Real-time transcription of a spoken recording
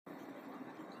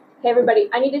Hey, everybody,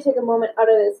 I need to take a moment out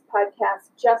of this podcast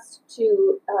just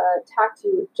to talk to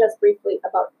you just briefly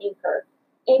about Anchor.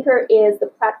 Anchor is the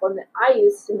platform that I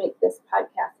use to make this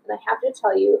podcast, and I have to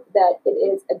tell you that it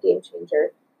is a game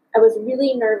changer. I was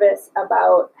really nervous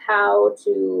about how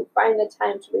to find the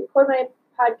time to record my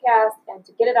podcast and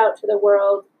to get it out to the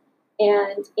world,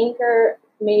 and Anchor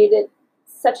made it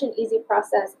such an easy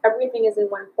process. Everything is in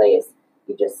one place.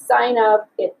 You just sign up,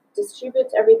 it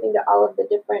distributes everything to all of the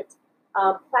different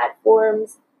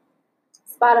platforms,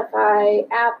 Spotify,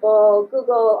 Apple,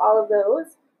 Google, all of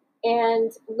those.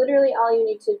 And literally all you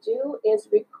need to do is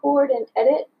record and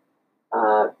edit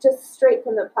just straight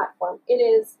from the platform. It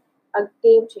is a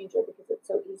game changer because it's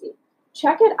so easy.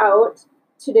 Check it out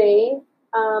today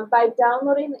by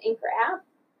downloading the Anchor app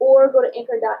or go to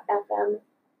anchor.fm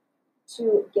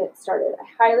to get started. I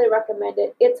highly recommend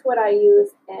it. It's what I use,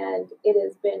 and it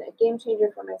has been a game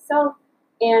changer for myself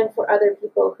and for other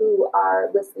people who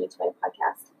are listening to my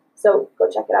podcast. So go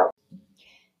check it out.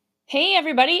 Hey,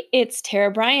 everybody, it's Tara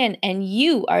Bryan, and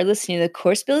you are listening to the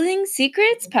Course Building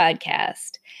Secrets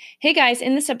podcast. Hey, guys,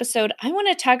 in this episode, I want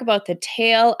to talk about the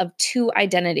tale of two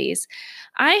identities.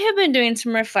 I have been doing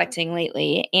some reflecting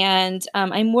lately, and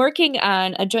I'm working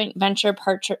on a joint venture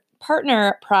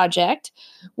partner project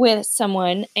with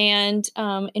someone. And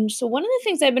so one of the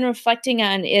things I've been reflecting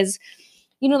on is,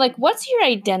 what's your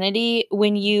identity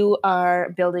when you are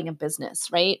building a business,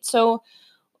 right? So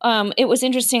it was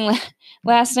interesting.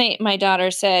 Last night, my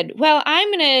daughter said, well,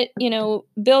 I'm going to,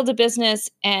 build a business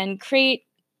and create,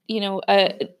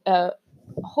 a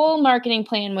whole marketing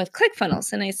plan with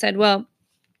ClickFunnels. And I said, well,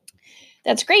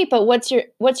 that's great, but what's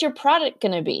your product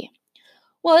going to be?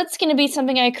 Well, it's going to be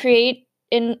something I create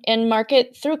and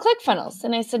market through ClickFunnels.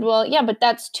 And I said, well, yeah, but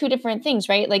that's two different things,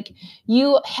 right? Like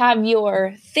you have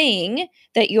your thing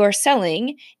that you're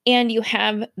selling and you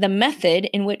have the method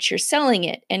in which you're selling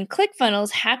it. And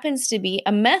ClickFunnels happens to be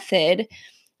a method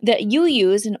that you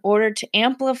use in order to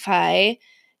amplify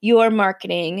your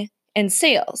marketing and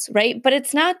sales, right? But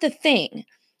it's not the thing.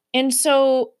 And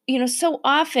so, so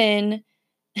often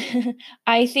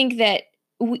I think that,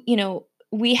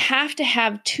 we have to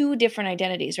have two different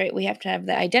identities, right? We have to have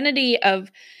the identity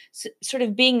of sort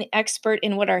of being the expert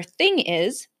in what our thing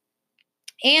is,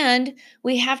 and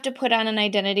we have to put on an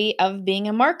identity of being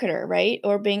a marketer, right?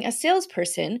 Or being a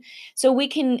salesperson, so we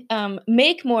can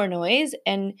make more noise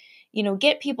and,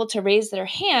 get people to raise their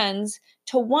hands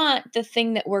to want the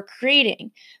thing that we're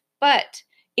creating. But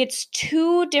it's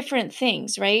two different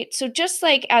things, right? So just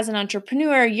like as an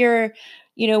entrepreneur, you're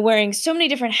wearing so many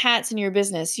different hats in your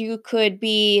business. You could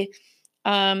be,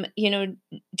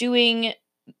 doing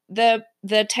the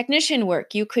technician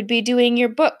work. You could be doing your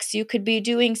books. You could be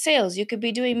doing sales. You could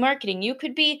be doing marketing. You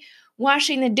could be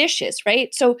washing the dishes,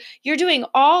 right? So you're doing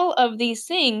all of these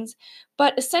things,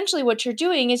 but essentially what you're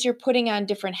doing is you're putting on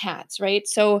different hats, right?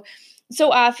 So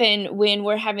often when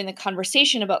we're having the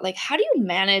conversation about like, how do you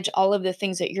manage all of the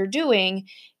things that you're doing?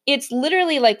 It's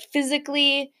literally like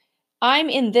physically, I'm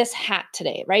in this hat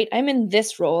today, right? I'm in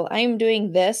this role. I'm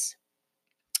doing this.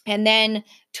 And then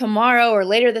tomorrow or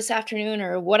later this afternoon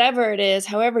or whatever it is,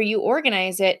 however you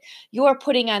organize it, you're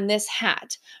putting on this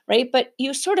hat, right? But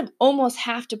you sort of almost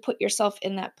have to put yourself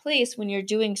in that place when you're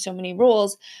doing so many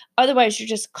roles. Otherwise, you're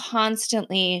just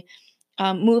constantly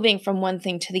moving from one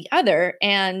thing to the other,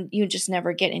 and you just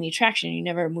never get any traction. You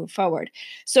never move forward.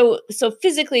 So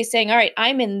physically saying, all right,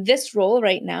 I'm in this role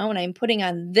right now, and I'm putting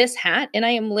on this hat, and I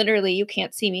am literally, you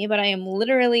can't see me, but I am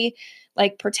literally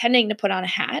like pretending to put on a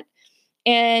hat.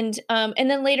 And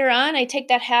then later on, I take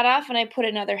that hat off and I put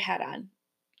another hat on.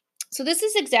 So this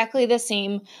is exactly the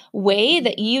same way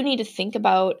that you need to think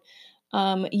about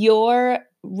your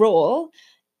role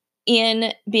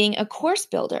in being a course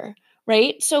builder,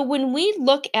 right? So when we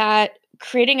look at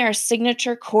creating our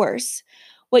signature course,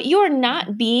 what you are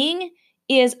not being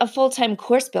is a full-time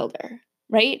course builder,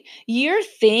 right? Your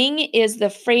thing is the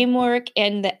framework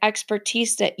and the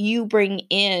expertise that you bring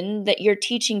in that you're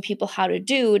teaching people how to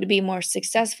do to be more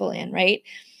successful in, right?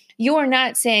 You are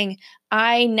not saying,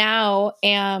 I now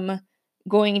am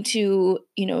going to,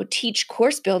 teach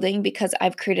course building because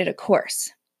I've created a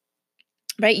course,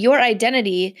 right? Your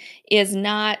identity is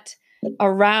not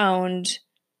around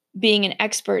being an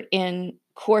expert in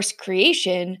course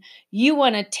creation. You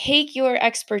want to take your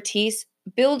expertise,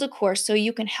 build a course so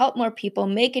you can help more people,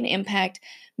 make an impact,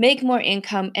 make more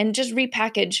income, and just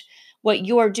repackage what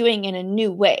you're doing in a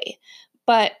new way.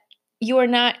 But you are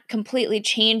not completely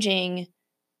changing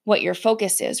what your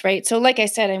focus is, right? So like I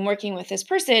said, I'm working with this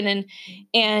person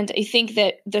and I think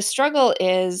that the struggle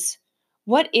is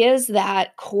what is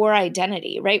that core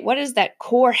identity, right? What is that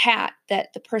core hat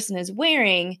that the person is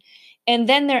wearing? And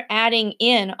then they're adding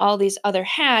in all these other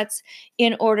hats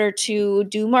in order to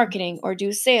do marketing or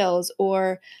do sales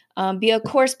or be a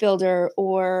course builder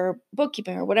or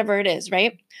bookkeeping or whatever it is,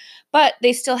 right? But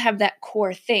they still have that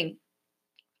core thing.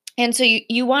 And so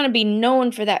you want to be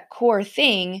known for that core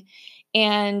thing,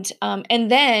 and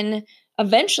then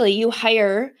eventually you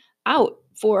hire out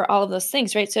for all of those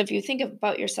things, right? So if you think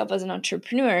about yourself as an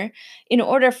entrepreneur, in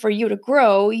order for you to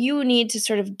grow, you need to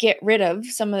sort of get rid of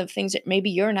some of the things that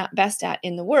maybe you're not best at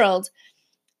in the world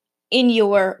in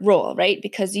your role, right?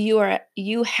 Because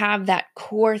you have that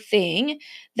core thing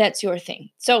that's your thing.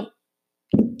 So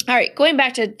all right, going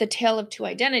back to the tale of two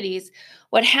identities,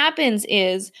 what happens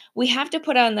is we have to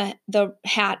put on the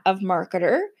hat of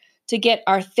marketer to get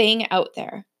our thing out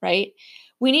there, right?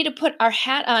 We need to put our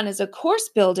hat on as a course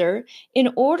builder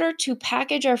in order to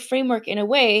package our framework in a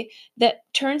way that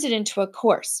turns it into a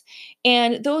course.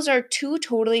 And those are two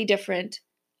totally different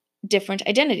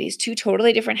identities, two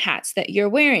totally different hats that you're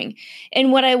wearing.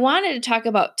 And what I wanted to talk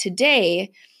about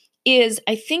today is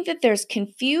I think that there's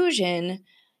confusion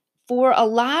for a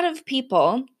lot of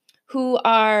people who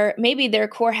are maybe their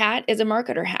core hat is a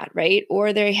marketer hat, right?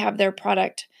 Or they have their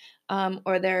product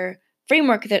or their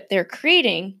framework that they're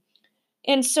creating.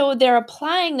 And so they're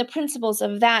applying the principles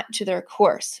of that to their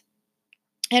course.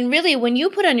 And really, when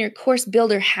you put on your course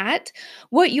builder hat,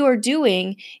 what you're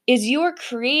doing is you're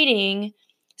creating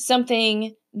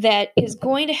something that is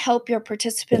going to help your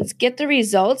participants get the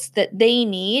results that they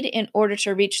need in order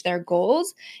to reach their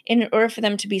goals, in order for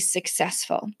them to be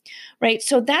successful, right?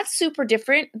 So that's super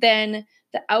different than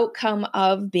the outcome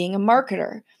of being a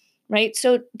marketer, right?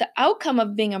 So the outcome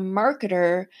of being a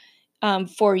marketer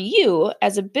for you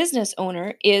as a business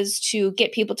owner is to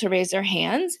get people to raise their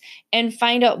hands and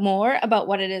find out more about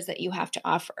what it is that you have to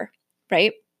offer,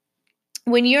 right?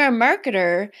 When you're a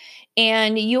marketer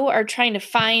and you are trying to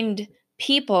find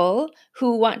people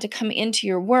who want to come into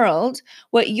your world,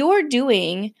 what you're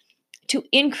doing to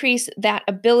increase that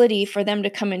ability for them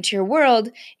to come into your world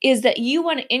is that you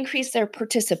want to increase their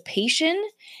participation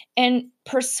and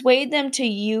persuade them to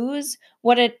use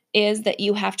what it is that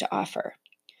you have to offer,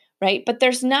 right? But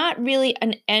there's not really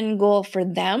an end goal for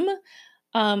them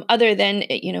other than,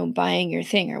 buying your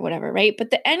thing or whatever, right?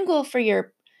 But the end goal for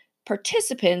your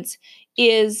participants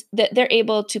is that they're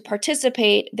able to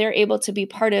participate, they're able to be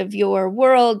part of your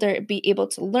world, they're be able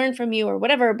to learn from you or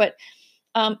whatever, but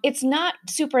it's not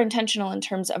super intentional in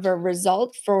terms of a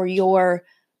result for your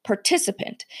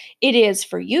participant. It is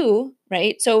for you,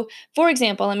 right? So for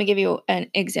example, let me give you an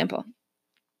example.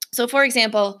 So, for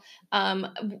example,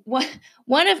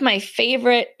 one of my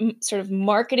favorite sort of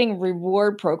marketing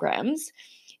reward programs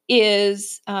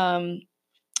is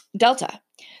Delta.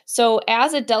 So,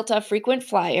 as a Delta frequent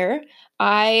flyer,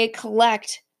 I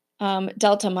collect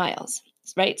Delta miles,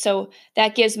 right? So,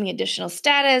 that gives me additional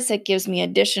status, it gives me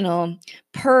additional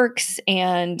perks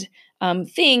and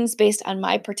things based on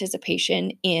my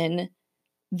participation in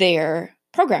their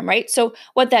program, right? So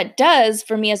what that does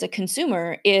for me as a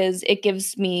consumer is it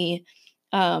gives me,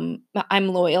 I'm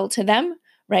loyal to them,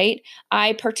 right?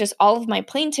 I purchase all of my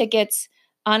plane tickets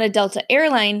on a Delta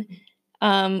airline,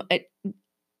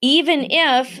 even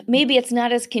if maybe it's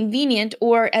not as convenient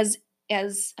or as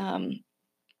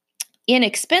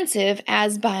inexpensive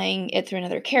as buying it through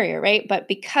another carrier, right? But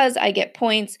because I get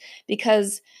points,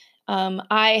 because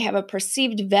I have a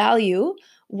perceived value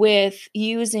with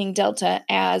using Delta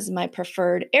as my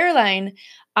preferred airline,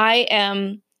 I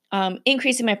am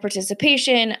increasing my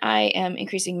participation, I am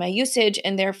increasing my usage,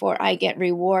 and therefore I get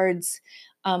rewards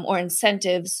or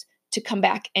incentives to come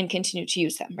back and continue to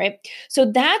use them, right?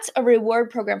 So that's a reward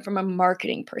program from a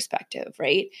marketing perspective,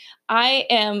 right?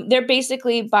 They're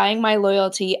basically buying my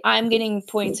loyalty. I'm getting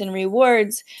points and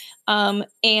rewards,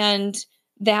 and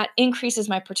that increases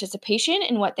my participation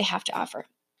in what they have to offer,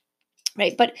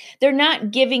 right? But they're not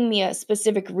giving me a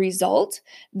specific result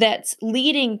that's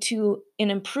leading to an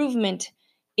improvement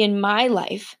in my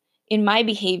life, in my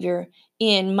behavior,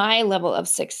 in my level of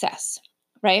success,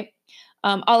 right?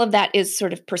 All of that is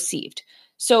sort of perceived.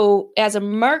 So, as a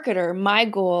marketer, my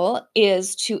goal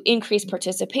is to increase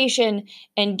participation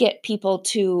and get people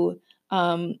to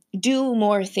do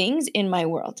more things in my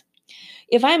world.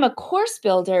 If I'm a course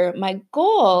builder, my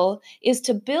goal is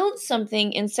to build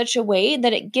something in such a way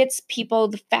that it gets people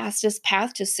the fastest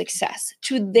path to success,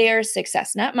 to their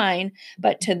success, not mine,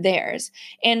 but to theirs.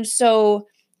 And so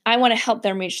I want to help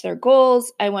them reach their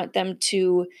goals. I want them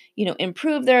to,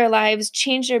 improve their lives,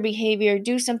 change their behavior,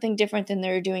 do something different than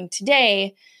they're doing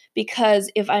today. Because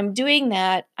if I'm doing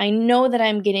that, I know that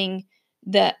I'm getting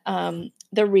the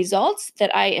the results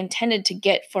that I intended to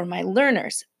get for my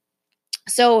learners.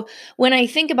 So when I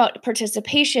think about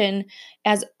participation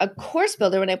as a course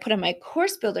builder, when I put on my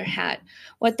course builder hat,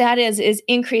 what that is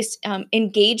increased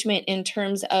engagement in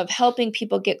terms of helping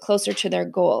people get closer to their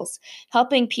goals,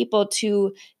 helping people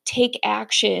to take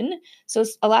action. So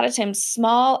a lot of times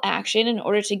small action in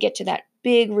order to get to that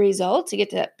big result, to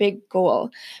get to that big goal.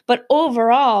 But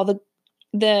overall,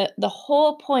 the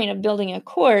whole point of building a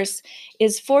course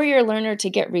is for your learner to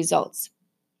get results.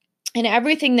 And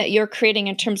everything that you're creating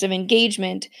in terms of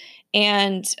engagement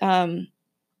and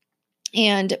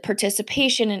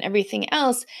participation and everything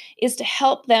else is to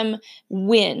help them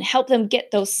win, help them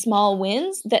get those small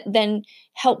wins that then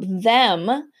help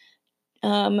them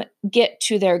get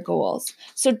to their goals.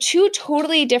 So two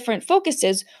totally different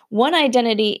focuses. One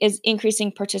identity is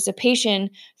increasing participation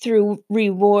through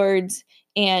rewards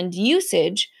and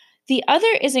usage. The other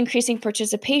is increasing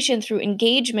participation through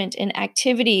engagement in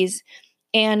activities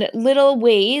and little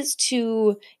ways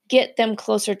to get them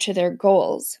closer to their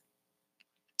goals.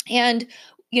 And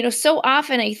so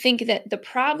often I think that the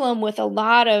problem with a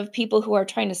lot of people who are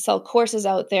trying to sell courses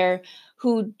out there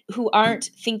who aren't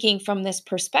thinking from this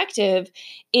perspective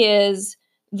is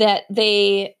that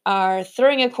they are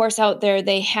throwing a course out there.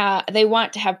 They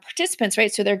want to have participants,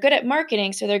 right? So they're good at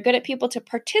marketing, so they're good at people to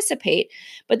participate,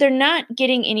 but they're not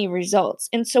getting any results.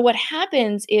 And so what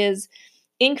happens is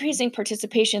increasing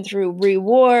participation through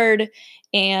reward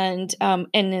and an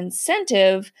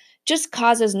incentive just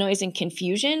causes noise and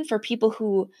confusion for people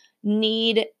who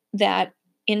need that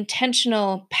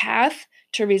intentional path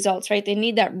to results, right? They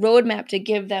need that roadmap to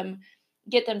get them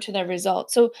to their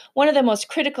results. So one of the most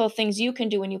critical things you can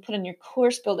do when you put on your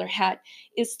course builder hat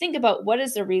is think about what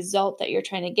is the result that you're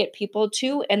trying to get people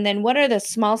to, and then what are the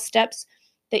small steps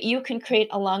that you can create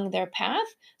along their path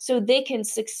so they can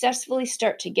successfully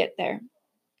start to get there.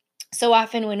 So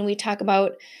often when we talk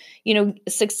about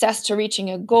success to reaching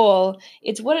a goal,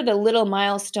 it's what are the little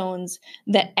milestones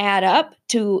that add up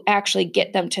to actually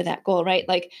get them to that goal, right?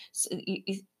 Like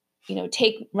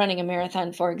take running a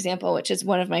marathon, for example, which is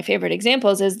one of my favorite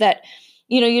examples, is that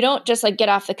you don't just like get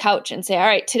off the couch and say, all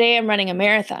right, today I'm running a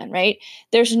marathon, right?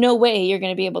 There's no way you're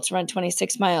going to be able to run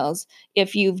 26 miles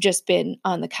if you've just been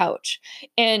on the couch.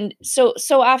 And so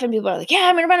often people are like, yeah,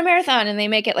 I'm going to run a marathon, and they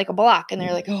make it like a block and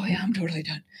they're like, oh yeah, I'm totally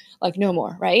done. Like no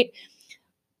more, right?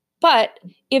 But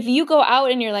if you go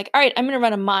out and you're like, all right, I'm going to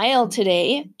run a mile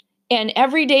today, and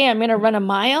every day I'm going to run a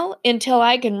mile until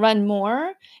I can run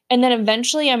more, and then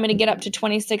eventually I'm going to get up to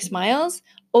 26 miles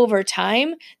over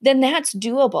time, then that's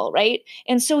doable, right?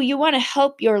 And so you want to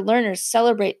help your learners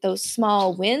celebrate those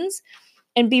small wins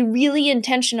and be really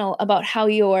intentional about how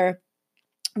you're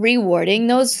rewarding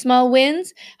those small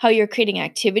wins, how you're creating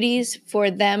activities for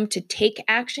them to take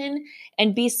action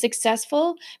and be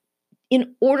successful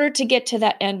in order to get to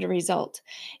that end result.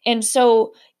 And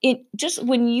so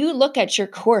when you look at your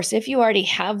course, if you already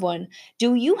have one,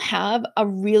 do you have a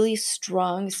really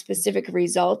strong specific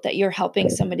result that you're helping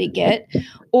somebody get?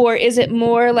 Or is it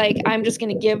more like I'm just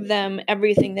going to give them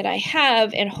everything that I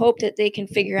have and hope that they can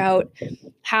figure out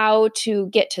how to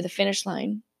get to the finish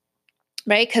line?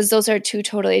 Right? Because those are two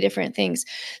totally different things.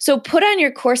 So put on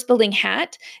your course building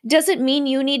hat. Doesn't mean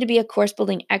you need to be a course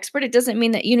building expert. It doesn't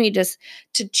mean that you need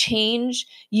to change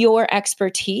your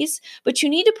expertise, but you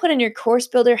need to put on your course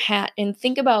builder hat and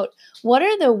think about what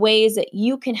are the ways that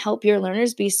you can help your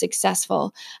learners be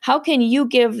successful? How can you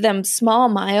give them small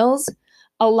miles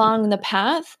along the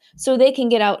path so they can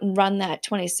get out and run that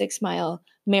 26-mile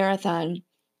marathon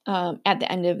at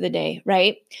the end of the day,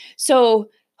 right? So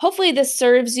hopefully this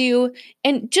serves you,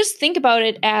 and just think about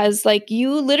it as like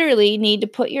you literally need to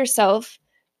put yourself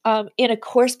in a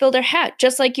course builder hat,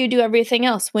 just like you do everything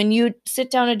else. When you sit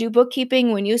down to do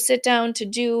bookkeeping, when you sit down to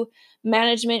do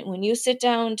management, when you sit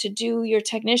down to do your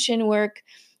technician work,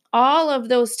 all of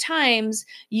those times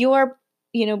you're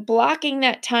blocking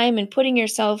that time and putting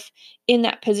yourself in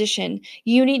that position.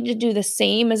 You need to do the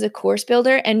same as a course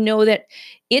builder and know that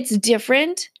it's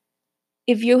different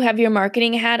if you have your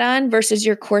marketing hat on versus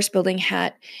your course building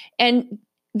hat. And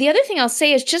the other thing I'll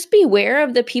say is just beware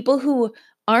of the people who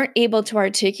aren't able to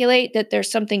articulate that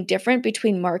there's something different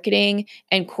between marketing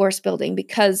and course building,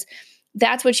 because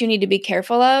that's what you need to be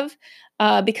careful of.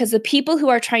 Because the people who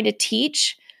are trying to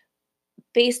teach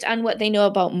based on what they know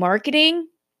about marketing,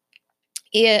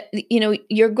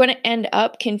 you're going to end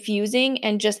up confusing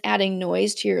and just adding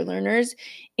noise to your learners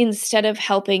instead of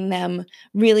helping them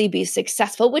really be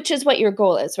successful, which is what your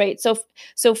goal is, right? So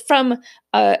from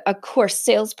a course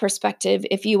sales perspective,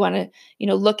 if you want to,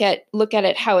 look at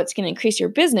it, how it's going to increase your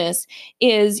business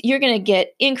is you're going to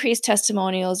get increased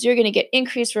testimonials, you're going to get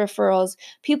increased referrals.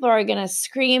 People are going to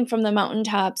scream from the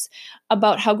mountaintops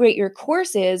about how great your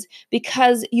course is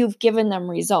because you've given them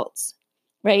results.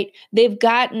 Right? They've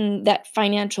gotten that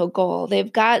financial goal.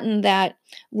 They've gotten that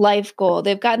life goal.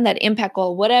 They've gotten that impact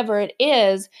goal, whatever it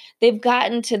is, they've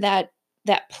gotten to that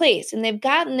place. And they've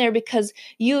gotten there because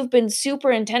you've been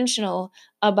super intentional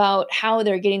about how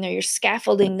they're getting there. You're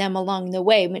scaffolding them along the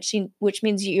way, which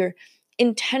means you're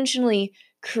intentionally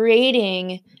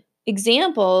creating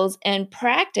examples and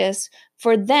practice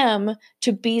for them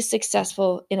to be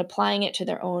successful in applying it to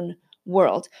their own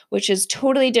world, which is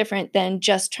totally different than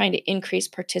just trying to increase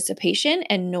participation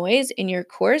and noise in your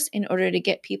course in order to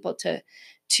get people to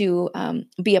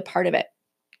be a part of it.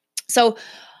 So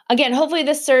again, hopefully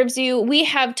this serves you. We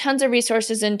have tons of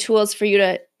resources and tools for you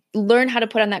to learn how to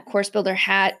put on that course builder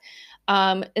hat.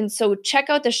 And so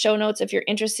check out the show notes if you're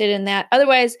interested in that.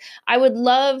 Otherwise, I would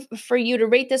love for you to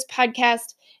rate this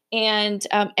podcast and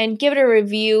give it a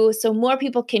review so more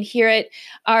people can hear it.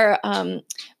 Our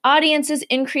audience is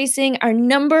increasing. Our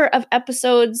number of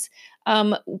episodes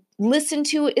listened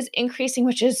to is increasing,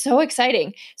 which is so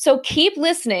exciting. So keep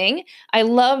listening. I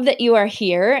love that you are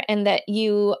here and that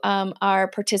you are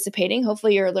participating.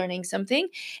 Hopefully you're learning something,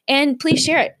 and please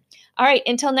share it. All right,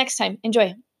 until next time,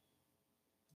 enjoy.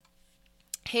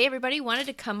 Hey everybody, wanted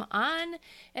to come on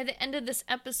at the end of this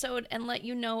episode and let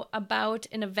you know about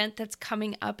an event that's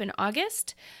coming up in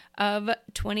August of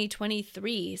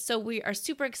 2023. So we are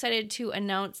super excited to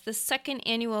announce the second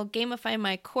annual Gamify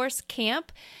My Course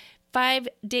Camp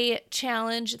 5-day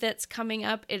challenge that's coming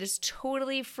up. It is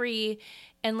totally free.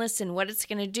 And listen, what it's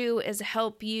going to do is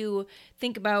help you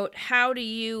think about how do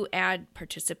you add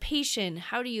participation?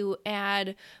 How do you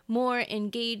add more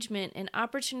engagement and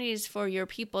opportunities for your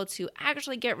people to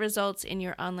actually get results in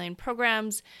your online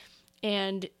programs?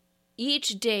 And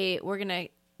each day we're going to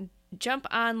jump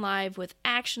on live with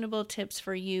actionable tips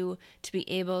for you to be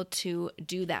able to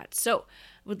do that. So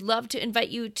would love to invite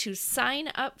you to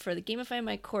sign up for the Gamify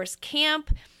My Course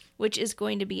Camp, which is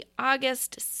going to be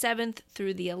August 7th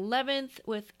through the 11th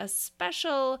with a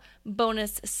special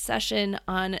bonus session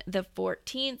on the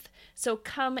 14th. So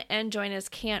come and join us.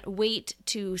 Can't wait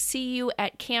to see you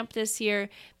at camp this year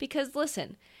because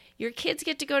listen, your kids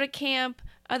get to go to camp,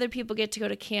 other people get to go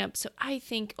to camp. So I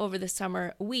think over the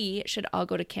summer, we should all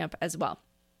go to camp as well.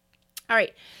 All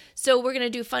right, so we're going to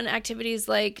do fun activities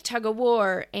like tug of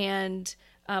war and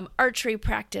archery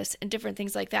practice and different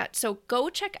things like that. So go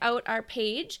check out our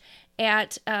page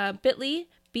at bit.ly,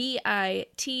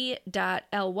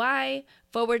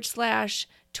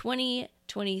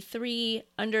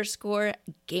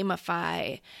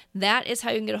 bit.ly/2023_gamify. That is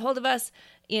how you can get a hold of us.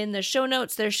 In the show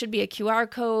notes, there should be a QR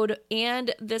code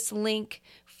and this link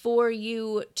for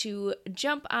you to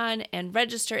jump on and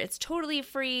register. It's totally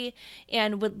free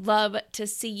and would love to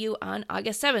see you on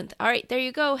August 7th. All right, there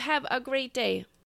you go. Have a great day.